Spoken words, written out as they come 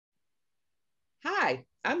Hi,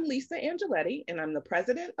 I'm Lisa Angeletti, and I'm the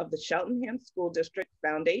president of the Cheltenham School District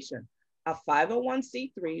Foundation, a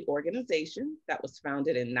 501c3 organization that was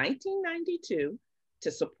founded in 1992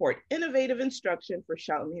 to support innovative instruction for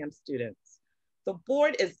Cheltenham students. The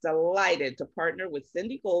board is delighted to partner with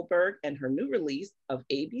Cindy Goldberg and her new release of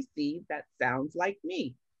ABC That Sounds Like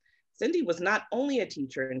Me. Cindy was not only a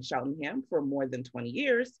teacher in Cheltenham for more than 20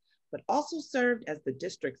 years, but also served as the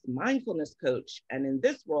district's mindfulness coach, and in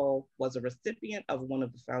this role was a recipient of one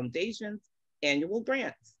of the foundation's annual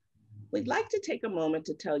grants. We'd like to take a moment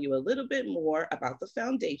to tell you a little bit more about the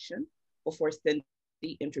foundation before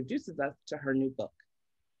Cindy introduces us to her new book.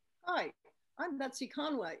 Hi, I'm Betsy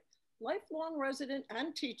Conway, lifelong resident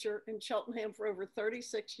and teacher in Cheltenham for over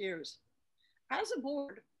 36 years. As a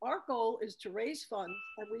board, our goal is to raise funds,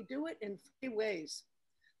 and we do it in three ways.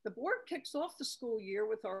 The board kicks off the school year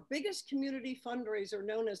with our biggest community fundraiser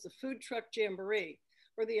known as the Food Truck Jamboree,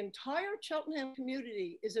 where the entire Cheltenham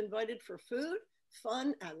community is invited for food,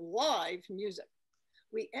 fun, and live music.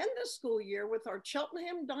 We end the school year with our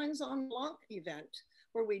Cheltenham Dines en Blanc event,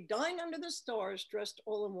 where we dine under the stars dressed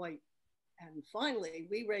all in white. And finally,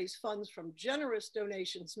 we raise funds from generous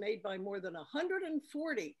donations made by more than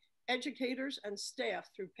 140 educators and staff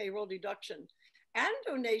through payroll deduction, and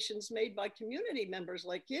donations made by community members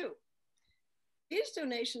like you. These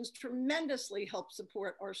donations tremendously help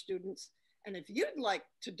support our students, and if you'd like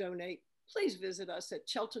to donate, please visit us at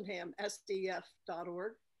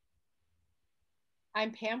cheltenhamsdf.org.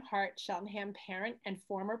 I'm Pam Hart, Cheltenham parent and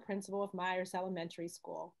former principal of Myers Elementary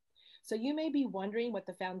School. So you may be wondering what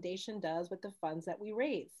the foundation does with the funds that we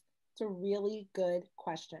raise. It's a really good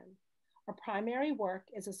question. Our primary work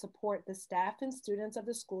is to support the staff and students of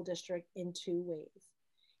the school district in two ways.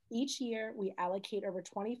 Each year, we allocate over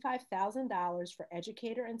 $25,000 for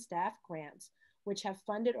educator and staff grants, which have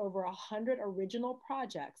funded over 100 original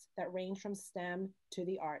projects that range from STEM to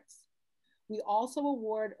the arts. We also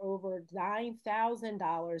award over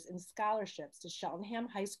 $9,000 in scholarships to Cheltenham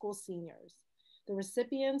High School seniors. The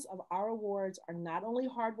recipients of our awards are not only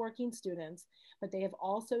hardworking students, but they have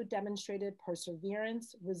also demonstrated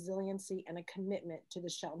perseverance, resiliency, and a commitment to the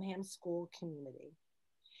Cheltenham school community.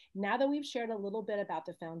 Now that we've shared a little bit about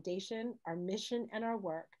the foundation, our mission, and our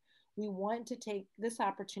work, we want to take this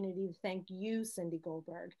opportunity to thank you, Cindy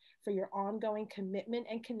Goldberg, for your ongoing commitment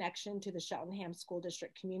and connection to the Cheltenham School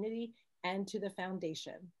District community and to the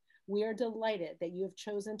foundation. We are delighted that you have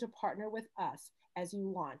chosen to partner with us as you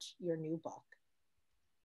launch your new book.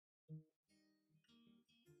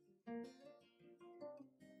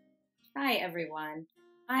 Hi, everyone.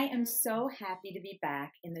 I am so happy to be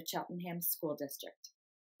back in the Cheltenham School District,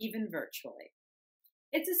 even virtually.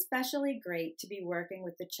 It's especially great to be working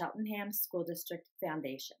with the Cheltenham School District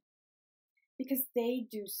Foundation because they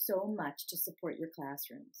do so much to support your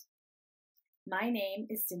classrooms. My name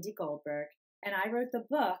is Cindy Goldberg, and I wrote the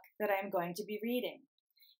book that I'm going to be reading.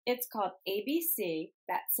 It's called ABC,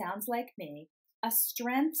 That Sounds Like Me, a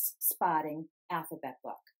strengths spotting alphabet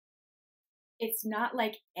book. It's not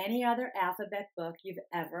like any other alphabet book you've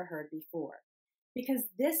ever heard before, because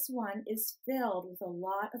this one is filled with a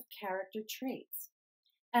lot of character traits.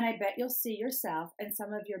 And I bet you'll see yourself and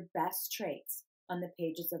some of your best traits on the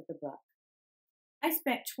pages of the book. I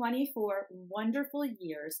spent 24 wonderful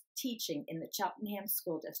years teaching in the Cheltenham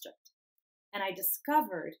School District, and I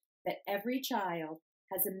discovered that every child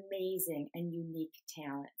has amazing and unique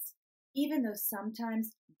talents, even though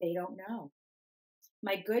sometimes they don't know.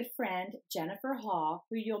 My good friend, Jennifer Hall,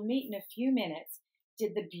 who you'll meet in a few minutes,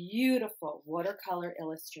 did the beautiful watercolor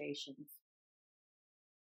illustrations.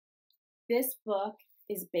 This book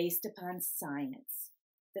is based upon science,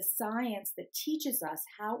 the science that teaches us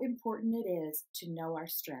how important it is to know our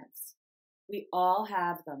strengths. We all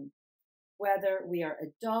have them, whether we are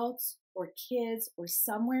adults or kids or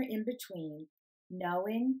somewhere in between.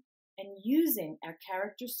 Knowing and using our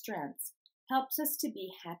character strengths helps us to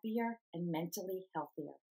be happier and mentally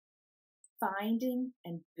healthier. Finding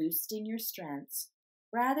and boosting your strengths,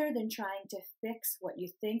 rather than trying to fix what you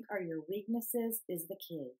think are your weaknesses, is the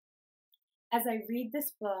key. As I read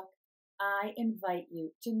this book, I invite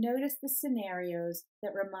you to notice the scenarios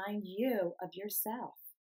that remind you of yourself.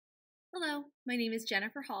 Hello, my name is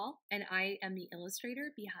Jennifer Hall, and I am the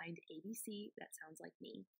illustrator behind ABC That Sounds Like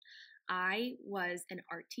Me. I was an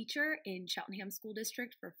art teacher in Cheltenham School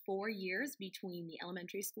District for 4 years between the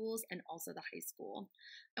elementary schools and also the high school.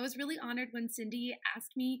 I was really honored when Cindy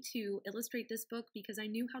asked me to illustrate this book because I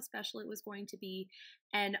knew how special it was going to be,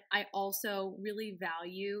 and I also really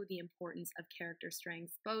value the importance of character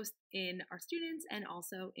strengths, both in our students and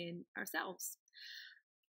also in ourselves.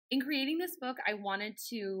 In creating this book, I wanted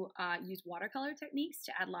to use watercolor techniques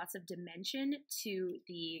to add lots of dimension to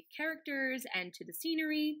the characters and to the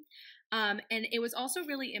scenery. And it was also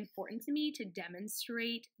really important to me to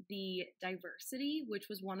demonstrate the diversity, which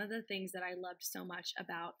was one of the things that I loved so much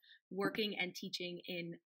about working and teaching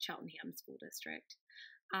in Cheltenham School District.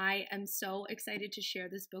 I am so excited to share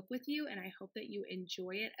this book with you, and I hope that you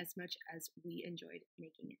enjoy it as much as we enjoyed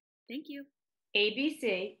making it. Thank you.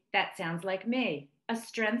 ABC, That Sounds Like Me, a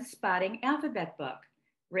strength spotting alphabet book,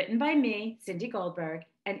 written by me, Cindy Goldberg,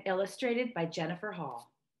 and illustrated by Jennifer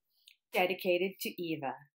Hall. Dedicated to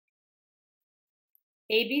Eva.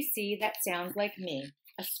 ABC, That Sounds Like Me,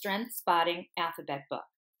 a strength spotting alphabet book,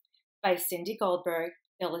 by Cindy Goldberg,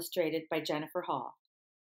 illustrated by Jennifer Hall.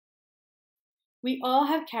 We all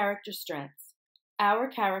have character strengths. Our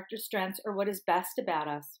character strengths are what is best about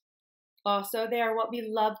us. Also, they are what we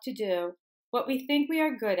love to do, what we think we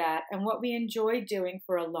are good at, and what we enjoy doing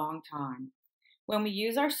for a long time. When we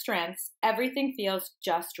use our strengths, everything feels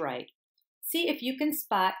just right. See if you can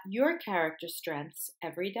spot your character strengths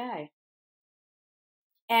every day.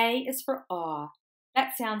 A is for awe.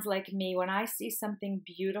 That sounds like me. When I see something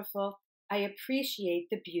beautiful, I appreciate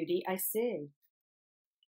the beauty I see.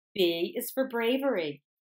 B is for bravery.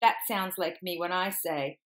 That sounds like me when I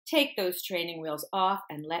say, take those training wheels off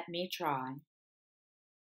and let me try.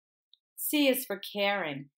 C is for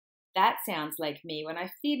caring. That sounds like me when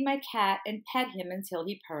I feed my cat and pet him until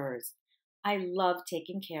he purrs. I love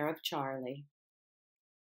taking care of Charlie.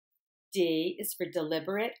 D is for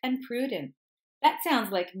deliberate and prudent. That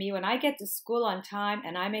sounds like me when I get to school on time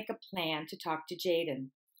and I make a plan to talk to Jaden.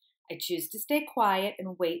 I choose to stay quiet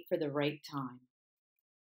and wait for the right time.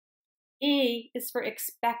 E is for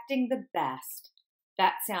expecting the best.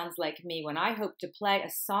 That sounds like me when I hope to play a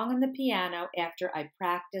song on the piano after I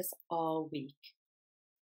practice all week.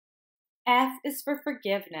 F is for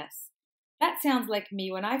forgiveness. That sounds like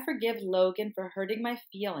me when I forgive Logan for hurting my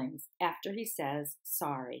feelings after he says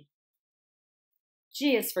sorry.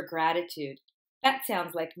 G is for gratitude. That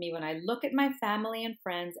sounds like me when I look at my family and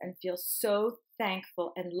friends and feel so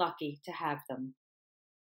thankful and lucky to have them.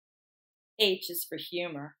 H is for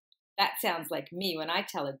humor. That sounds like me when I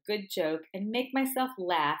tell a good joke and make myself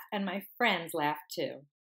laugh and my friends laugh too.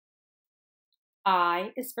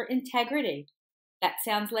 I is for integrity. That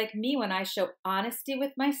sounds like me when I show honesty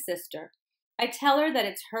with my sister. I tell her that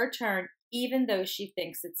it's her turn even though she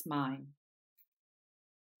thinks it's mine.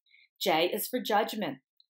 J is for judgment.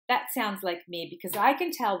 That sounds like me because I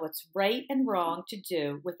can tell what's right and wrong to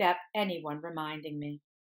do without anyone reminding me.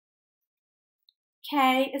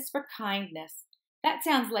 K is for kindness. That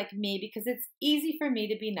sounds like me because it's easy for me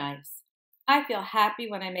to be nice. I feel happy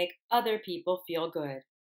when I make other people feel good.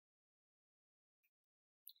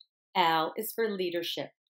 L is for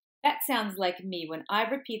leadership. That sounds like me when I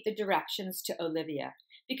repeat the directions to Olivia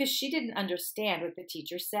because she didn't understand what the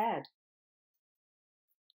teacher said.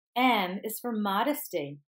 M is for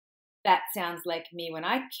modesty. That sounds like me when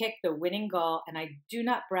I kick the winning goal and I do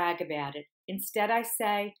not brag about it. Instead, I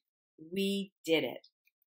say, we did it.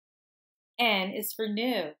 N is for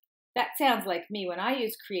new. That sounds like me when I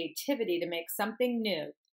use creativity to make something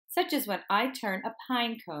new, such as when I turn a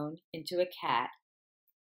pine cone into a cat.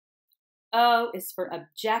 O is for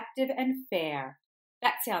objective and fair.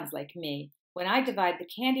 That sounds like me when I divide the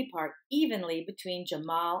candy part evenly between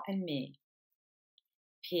Jamal and me.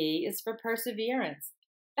 P is for perseverance.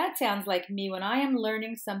 That sounds like me when I am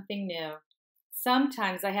learning something new.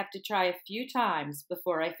 Sometimes I have to try a few times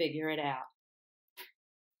before I figure it out.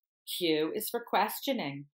 Q is for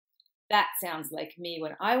questioning. That sounds like me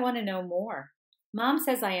when I want to know more. Mom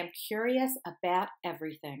says I am curious about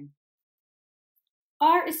everything.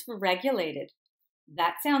 R is for regulated.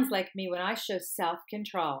 That sounds like me when I show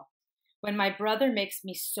self-control. When my brother makes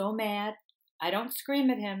me so mad, I don't scream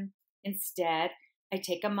at him. Instead, I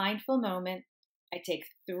take a mindful moment. I take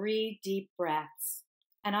 3 deep breaths,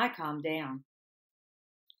 and I calm down.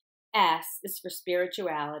 S is for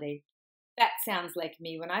spirituality. That sounds like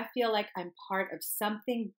me when I feel like I'm part of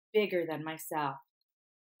something bigger than myself.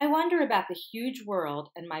 I wonder about the huge world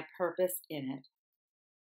and my purpose in it.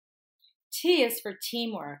 T is for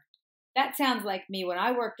teamwork. That sounds like me when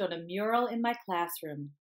I worked on a mural in my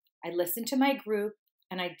classroom. I listened to my group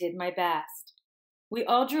and I did my best. We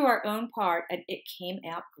all drew our own part and it came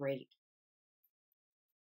out great.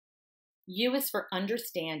 U is for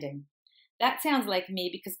understanding. That sounds like me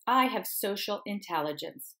because I have social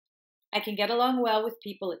intelligence. I can get along well with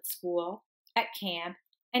people at school, at camp,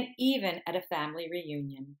 and even at a family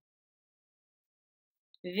reunion.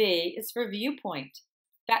 V is for viewpoint.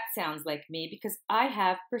 That sounds like me because I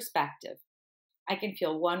have perspective. I can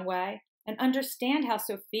feel one way and understand how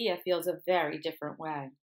Sophia feels a very different way.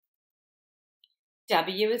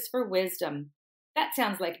 W is for wisdom. That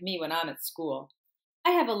sounds like me when I'm at school.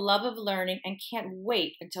 I have a love of learning and can't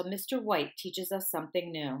wait until Mr. White teaches us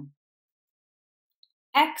something new.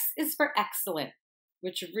 X is for excellent,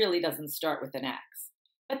 which really doesn't start with an X.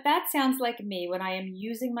 But that sounds like me when I am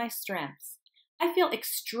using my strengths. I feel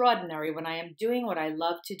extraordinary when I am doing what I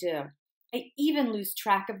love to do. I even lose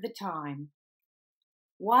track of the time.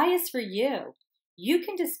 Y is for you. You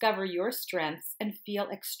can discover your strengths and feel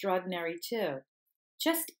extraordinary too.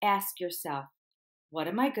 Just ask yourself, what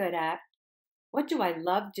am I good at? What do I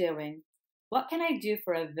love doing? What can I do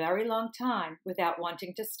for a very long time without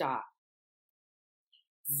wanting to stop?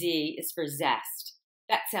 Z is for zest.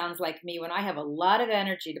 That sounds like me when I have a lot of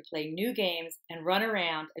energy to play new games and run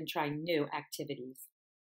around and try new activities.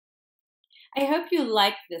 I hope you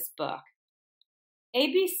liked this book.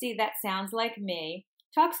 ABC, That Sounds Like Me,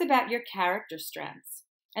 talks about your character strengths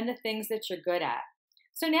and the things that you're good at.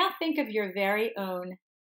 So now think of your very own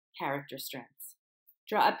character strengths.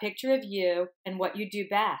 Draw a picture of you and what you do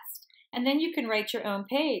best, and then you can write your own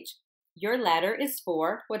page. Your letter is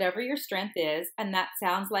for whatever your strength is, and that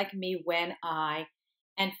sounds like me when I,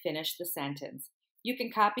 and finish the sentence. You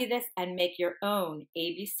can copy this and make your own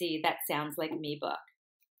ABC That Sounds Like Me book.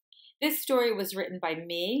 This story was written by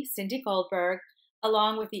me, Cindy Goldberg,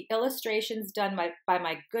 along with the illustrations done by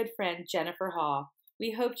my good friend Jennifer Hall.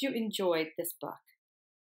 We hope you enjoyed this book.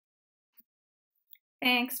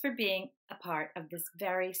 Thanks for being a part of this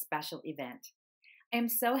very special event. I am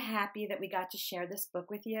so happy that we got to share this book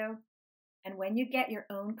with you. And when you get your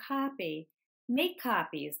own copy, make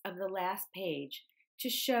copies of the last page to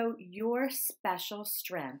show your special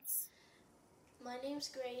strengths. My name's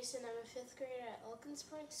Grace and I'm a 5th grader at Elkins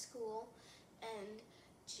Park School, and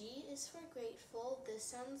G is for grateful. This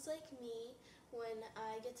sounds like me when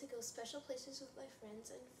I get to go special places with my friends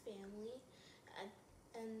and family,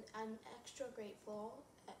 and I'm extra grateful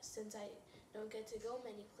since I don't get to go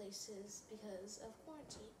many places because of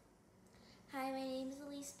quarantine. Hi, my name is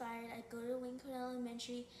Elise Byard. I go to Wingcote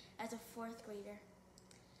Elementary as a 4th grader.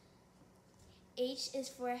 H is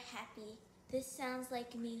for happy. This sounds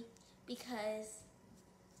like me because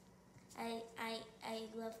I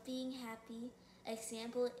love being happy.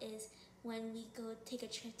 Example is when we go take a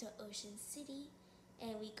trip to Ocean City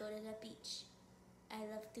and we go to the beach. I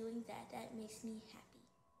love doing that. That makes me happy.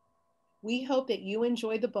 We hope that you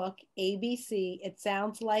enjoy the book, ABC, It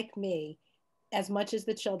Sounds Like Me, as much as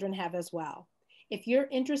the children have as well. If you're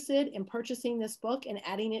interested in purchasing this book and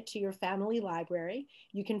adding it to your family library,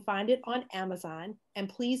 you can find it on Amazon. And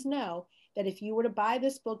please know that if you were to buy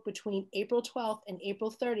this book between April 12th and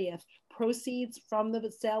April 30th, proceeds from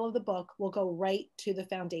the sale of the book will go right to the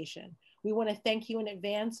foundation. We want to thank you in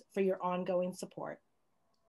advance for your ongoing support.